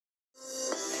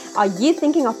Are you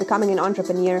thinking of becoming an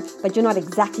entrepreneur, but you're not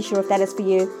exactly sure if that is for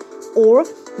you? Or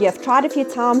you have tried a few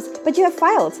times, but you have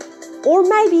failed? Or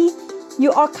maybe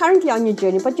you are currently on your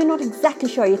journey, but you're not exactly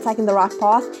sure you're taking the right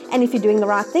path and if you're doing the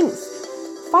right things.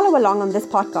 Follow along on this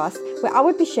podcast where I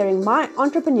would be sharing my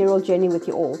entrepreneurial journey with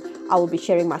you all. I will be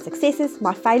sharing my successes,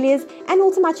 my failures, and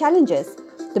also my challenges.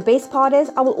 The best part is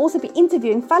I will also be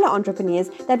interviewing fellow entrepreneurs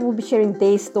that will be sharing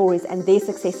their stories and their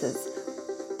successes.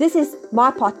 This is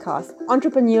my podcast,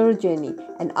 Entrepreneurial Journey,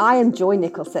 and I am Joy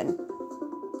Nicholson.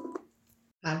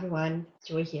 Hi everyone,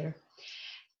 Joy here.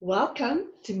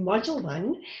 Welcome to Module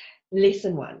 1,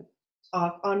 Lesson 1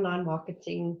 of Online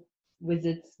Marketing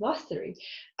Wizards Mastery.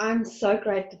 I'm so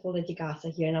grateful that you guys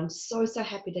are here, and I'm so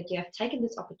happy that you have taken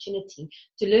this opportunity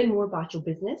to learn more about your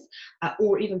business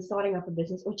or even starting up a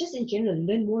business, or just in general,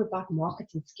 learn more about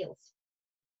marketing skills.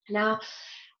 Now,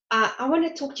 I want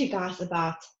to talk to you guys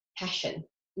about passion.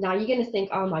 Now you're going to think,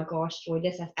 oh my gosh, Joy,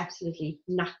 this has absolutely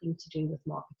nothing to do with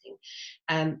marketing.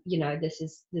 This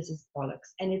is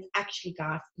bollocks. And it's actually,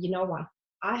 guys, you know what?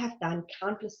 I have done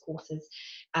countless courses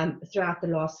throughout the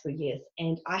last 3 years,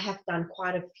 and I have done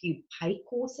quite a few paid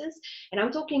courses, and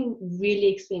I'm talking really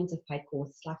expensive paid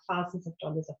courses, like thousands of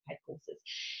dollars of paid courses.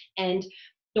 And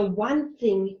the one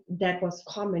thing that was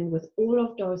common with all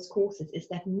of those courses is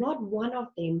that not one of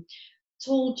them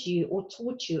told you or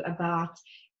taught you about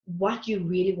what you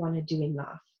really want to do in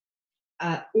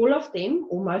life. All of them,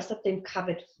 or most of them,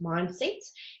 covered mindset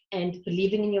and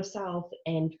believing in yourself,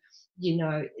 and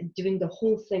doing the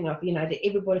whole thing of that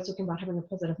everybody's talking about having a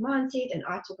positive mindset, and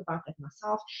I talk about that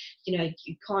myself.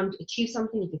 You can't achieve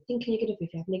something if you think negative,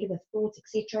 if you have negative thoughts,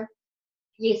 etc.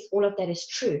 Yes, all of that is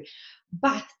true.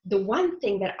 But the one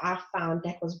thing that I found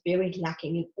that was very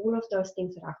lacking in all of those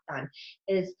things that I've done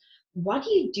is, what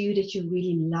do you do that you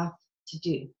really love to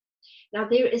do? Now,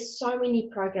 there is so many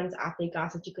programs out there,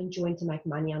 guys, that you can join to make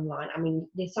money online. I mean,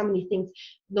 there's so many things,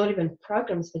 not even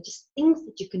programs, but just things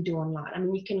that you can do online. I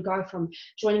mean, you can go from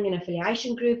joining an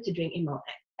affiliation group to doing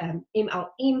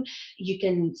MLM. You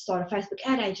can start a Facebook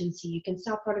ad agency. You can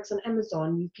sell products on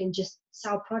Amazon. You can just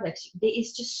sell products. There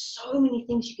is just so many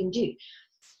things you can do.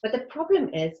 But the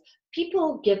problem is,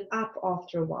 people give up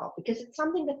after a while because it's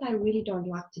something that they really don't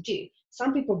like to do.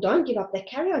 Some people don't give up, they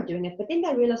carry on doing it, but then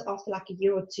they realize after like a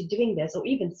year or two doing this, or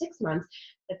even 6 months,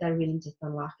 that they really just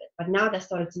don't like it. But now they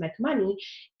started to make money,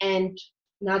 and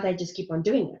now they just keep on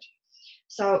doing it.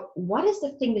 So what is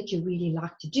the thing that you really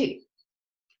like to do?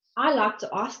 I like to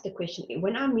ask the question,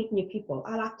 when I meet new people,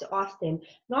 I like to ask them,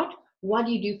 not what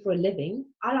do you do for a living?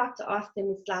 I like to ask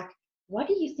them, it's like, what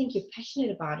do you think you're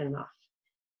passionate about in life?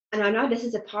 And I know this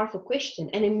is a powerful question,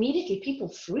 and immediately people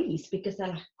freeze because they're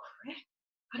like, crap,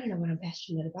 I don't know what I'm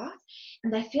passionate about.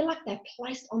 And they feel like they're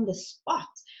placed on the spot.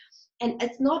 And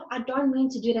it's not, I don't mean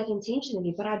to do that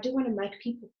intentionally, but I do want to make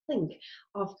people think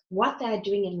of what they're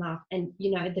doing in life, and,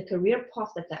 the career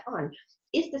path that they're on.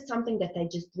 Is this something that they're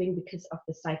just doing because of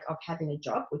the sake of having a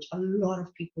job, which a lot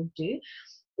of people do?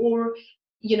 Or,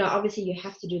 obviously you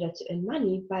have to do that to earn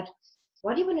money, but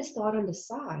what do you want to start on the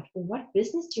side? Or what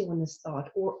business do you want to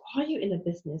start? Or are you in a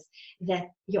business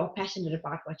that you're passionate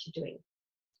about what you're doing?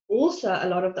 Also, a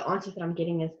lot of the answers that I'm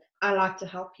getting is, I like to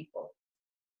help people.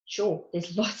 Sure,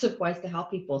 there's lots of ways to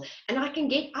help people. And I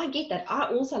get that.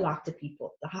 I also like to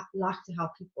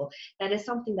help people. That is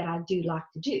something that I do like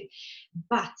to do.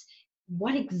 But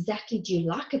what exactly do you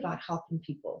like about helping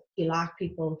people? Do you like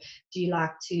people? Do you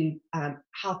like to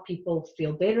help people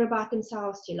feel better about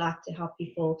themselves? Do you like to help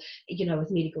people,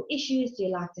 with medical issues? Do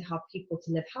you like to help people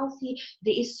to live healthy?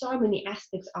 There is so many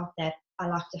aspects of that. I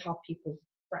like to help people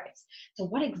phrase. So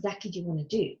what exactly do you want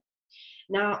to do?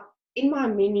 Now, in my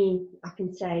many, I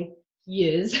can say,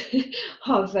 years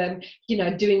of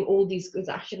doing all these, because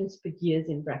I shouldn't put years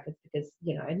in brackets, because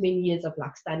many years of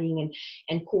like studying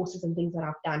and courses and things that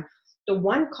I've done, the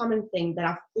one common thing that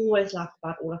I've always liked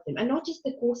about all of them, and not just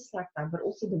the courses that I've done, but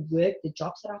also the work, the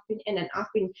jobs that I've been in. And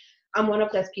I'm one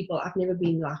of those people, I've never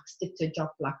been like stick to a job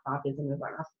for like 5 years in a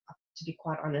row. To be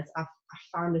quite honest, I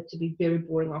found it to be very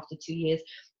boring after 2 years.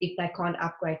 If they can't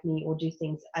upgrade me or do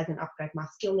things as an upgrade my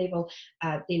skill level,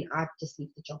 then I just leave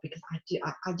the job, because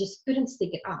I just couldn't stick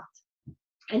it out.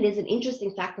 And there's an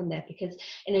interesting fact on that, because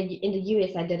in the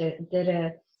US I did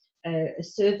a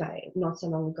survey not so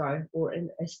long ago, or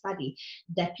a study,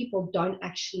 that people don't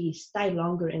actually stay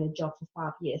longer in a job for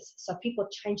 5 years. So people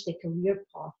change their career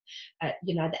path.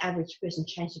 The average person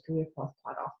changes their career path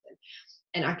quite often.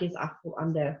 And I guess I fall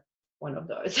under one of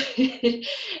those.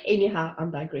 Anyhow,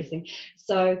 I'm digressing.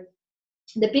 So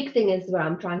the big thing is what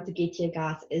I'm trying to get here,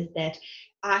 guys, is that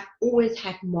I've always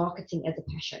had marketing as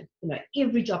a passion.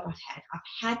 Every job I've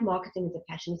had marketing as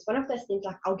a passion. It's one of those things,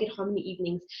 like I'll get home in the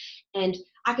evenings and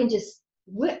I can just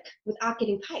work without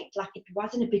getting paid. Like, it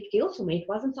wasn't a big deal for me. It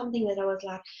wasn't something that I was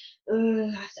like, oh,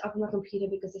 I have to open my computer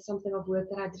because there's something of work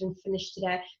that I didn't finish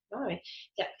today. No,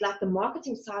 like the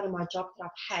marketing side of my job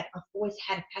that I've always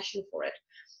had a passion for it.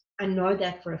 I know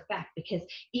that for a fact, because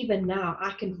even now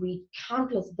I can read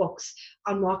countless books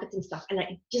on marketing stuff and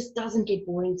it just doesn't get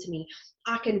boring to me.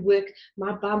 I can work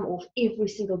my bum off every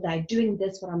single day doing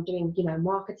this, what I'm doing,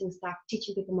 marketing stuff,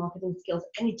 teaching people marketing skills,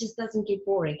 and it just doesn't get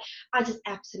boring. I just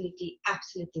absolutely,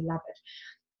 absolutely love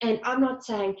it. And I'm not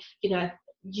saying,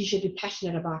 you should be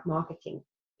passionate about marketing.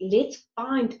 Let's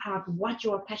find out what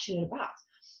you're passionate about.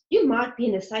 You might be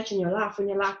in a stage in your life when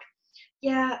you're like,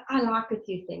 yeah, I like a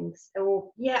few things,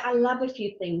 or yeah, I love a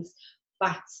few things,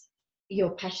 but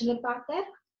you're passionate about that.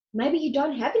 Maybe you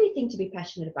don't have anything to be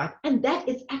passionate about, and that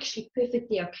is actually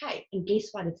perfectly okay. And guess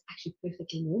what? It's actually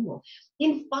perfectly normal.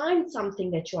 Then find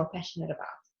something that you are passionate about.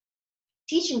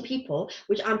 Teaching people,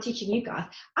 which I'm teaching you guys,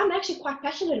 I'm actually quite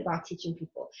passionate about teaching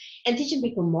people. And teaching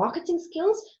people marketing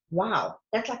skills, wow,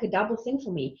 that's like a double thing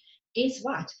for me. Guess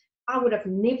what? I would have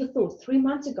never thought 3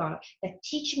 months ago that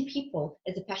teaching people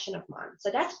is a passion of mine. So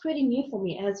that's pretty new for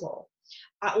me as well.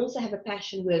 I also have a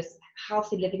passion with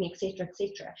healthy living, etc.,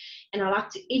 etc. And I like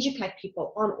to educate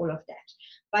people on all of that.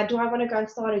 But do I want to go and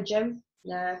start a gym?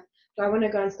 No. Do I want to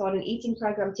go and start an eating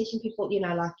program, teaching people,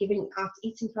 like giving out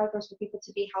eating programs for people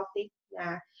to be healthy?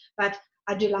 Nah. But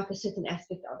I do like a certain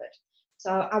aspect of it.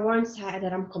 So I won't say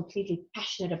that I'm completely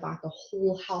passionate about the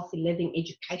whole healthy living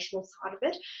educational side of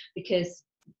it, because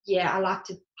yeah, I like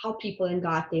to help people and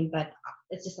guide them, but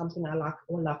it's just something I like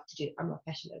or love to do. I'm not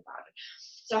passionate about it.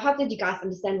 So I hope that you guys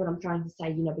understand what I'm trying to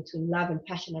say, between love and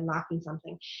passion and liking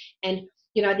something. And,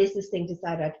 there's this thing to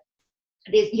say that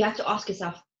you have to ask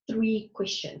yourself 3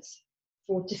 questions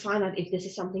to find out if this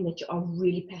is something that you are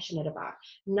really passionate about.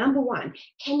 Number 1,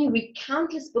 can you read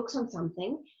countless books on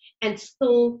something and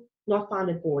still not find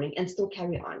it boring and still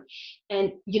carry on?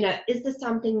 And, is this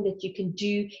something that you can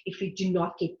do if you do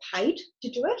not get paid to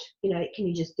do it? Can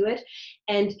you just do it?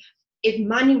 And if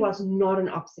money was not an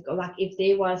obstacle, like if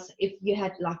you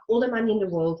had like all the money in the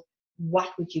world, what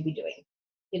would you be doing?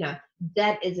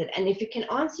 That is it. And if you can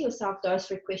answer yourself those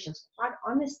 3 questions quite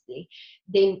honestly,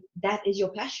 then that is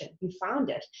your passion. You found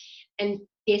it. And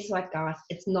guess what, guys?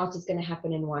 It's not just going to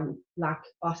happen in one, like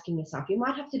asking yourself. You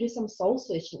might have to do some soul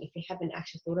searching if you haven't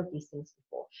actually thought of these things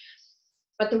before.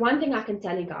 But the one thing I can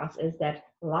tell you guys is that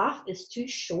life is too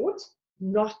short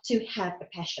not to have a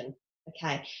passion.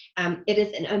 Okay, it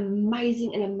is an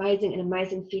amazing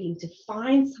feeling to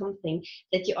find something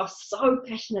that you are so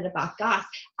passionate about. Guys,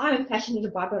 I am passionate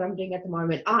about what I'm doing at the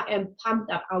moment. I am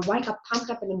pumped up. I wake up pumped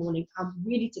up in the morning. I'm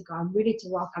ready to go. I'm ready to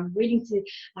rock. I'm ready to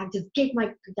just get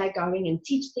my day going and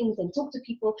teach things and talk to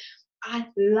people. I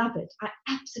love it. I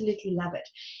absolutely love it.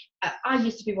 I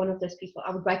used to be one of those people.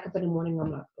 I would wake up in the morning.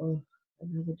 I'm like, oh,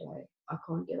 another day. I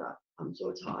can't get up. I'm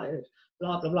so tired.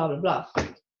 Blah blah blah blah blah.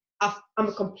 I'm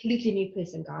a completely new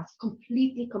person, guys.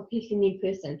 Completely new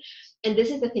person. And this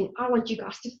is the thing. I want you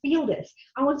guys to feel this.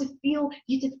 I want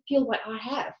you to feel what I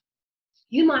have.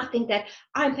 You might think that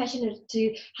I'm passionate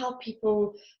to help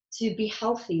people to be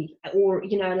healthy, or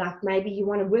like maybe you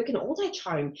want to work in an old-age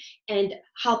home and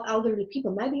help elderly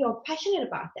people. Maybe you're passionate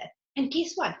about that. And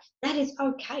guess what? That is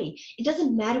okay. It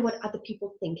doesn't matter what other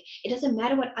people think. It doesn't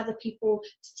matter what other people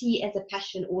see as a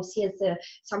passion or see as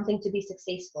something to be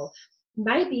successful.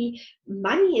 Maybe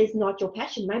money is not your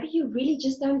passion. Maybe you really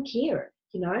just don't care,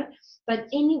 But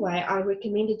anyway, I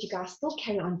recommend that you guys still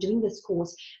carry on doing this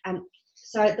course.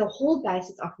 So the whole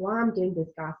basis of why I'm doing this,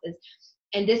 guys, is,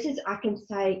 and this is, I can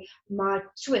say, my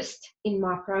twist in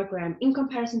my program in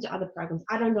comparison to other programs.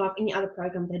 I don't know of any other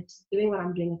program that's doing what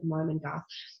I'm doing at the moment, guys.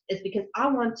 It's because I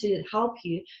want to help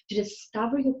you to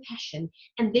discover your passion,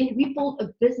 and then we build a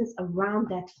business around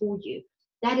that for you.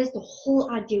 That is the whole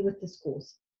idea with this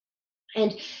course.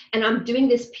 And I'm doing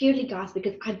this purely, guys,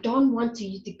 because I don't want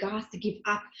you guys to give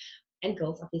up, and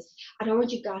girls, obviously. I don't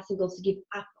want you guys and girls to give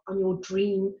up on your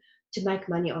dream to make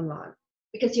money online,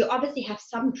 because you obviously have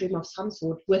some dream of some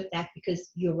sort with that, because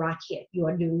you're right here. You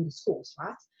are doing this course,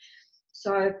 right?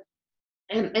 So,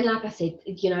 and like I said,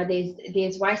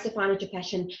 there's ways to find out your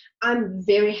passion. I'm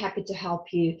very happy to help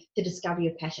you to discover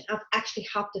your passion. I've actually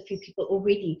helped a few people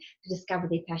already to discover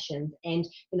their passions and,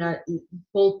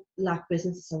 build like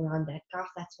businesses around that. Guys,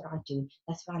 that's what I do.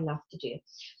 That's what I love to do.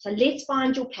 So let's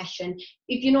find your passion.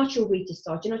 If you're not sure where to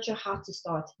start, you're not sure how to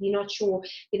start, you're not sure,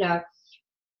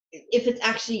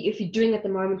 if you're doing at the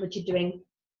moment what you're doing,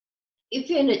 if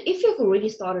you've already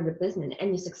started a business and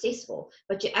you're successful,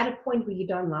 but you're at a point where you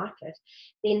don't like it,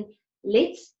 then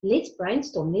let's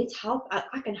brainstorm. Let's help.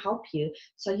 I can help you,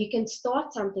 so you can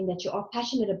start something that you are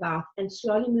passionate about and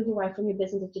slowly move away from your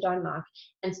business that you don't like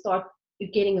and start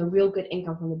getting a real good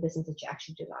income from the business that you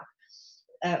actually do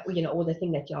like, or the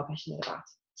thing that you are passionate about.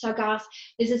 So guys,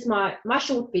 this is my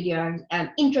short video,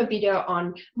 intro video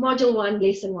on module 1,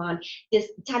 lesson 1, just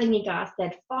telling you guys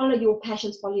that follow your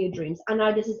passions, follow your dreams. I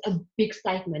know this is a big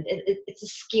statement. It's a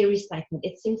scary statement.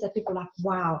 It seems that people are like,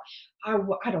 wow, I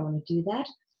don't want to do that.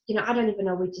 I don't even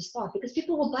know where to start, because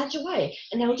people will budge away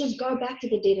and they'll just go back to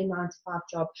the dead and 9-to-5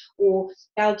 job, or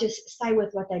they'll just stay with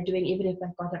what they're doing even if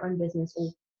they've got their own business,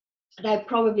 or they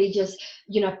probably just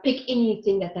pick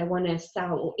anything that they want to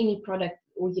sell, or any product,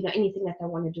 or anything that they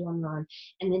want to do online,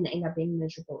 and then they end up being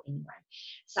miserable anyway.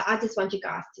 So I just want you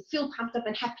guys to feel pumped up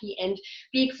and happy and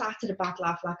be excited about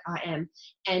life like I am.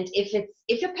 And if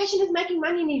your passion is making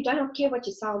money and you don't care what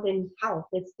you sell, then hell,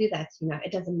 let's do that.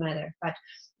 It doesn't matter.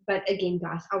 But again,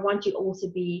 guys, I want you all to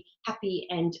be happy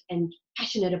and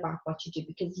passionate about what you do,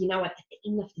 because at the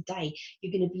end of the day,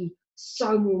 you're going to be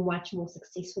so much more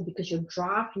successful, because your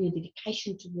drive and your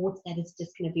dedication towards that is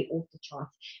just going to be off the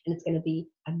charts, and it's going to be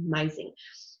amazing.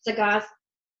 So guys,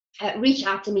 reach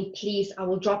out to me, please. I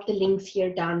will drop the links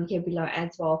down here below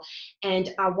as well,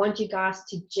 and I want you guys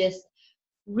to just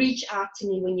reach out to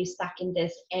me when you're stuck in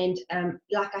this. And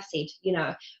like I said,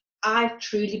 I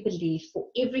truly believe for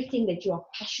everything that you are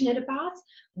passionate about,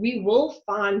 we will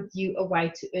find you a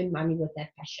way to earn money with that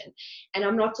passion. And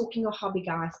I'm not talking a hobby,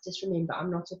 guys. Just remember,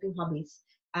 I'm not talking hobbies.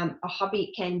 A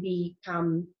hobby can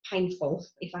become painful,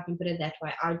 if I can put it that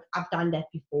way. I've done that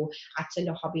before. I turned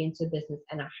a hobby into a business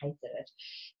and I hated it.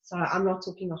 So I'm not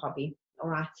talking a hobby. All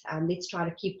right, let's try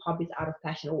to keep hobbies out of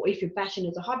passion. Or if your passion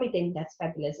is a hobby, then that's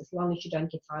fabulous, as long as you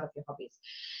don't get tired of your hobbies.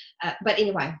 But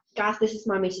anyway, guys, this is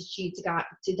my message to you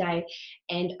today,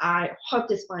 and I hope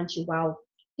this finds you well.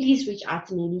 Please reach out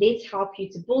to me. Let's help you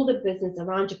to build a business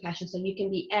around your passion so you can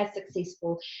be as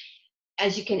successful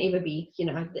as you can ever be.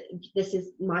 This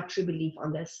is my true belief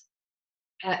on this.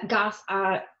 Guys,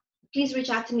 please reach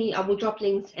out to me. I will drop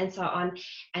links and so on,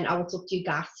 and I will talk to you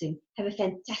guys soon. Have a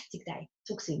fantastic day.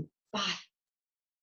 Talk soon. Bye.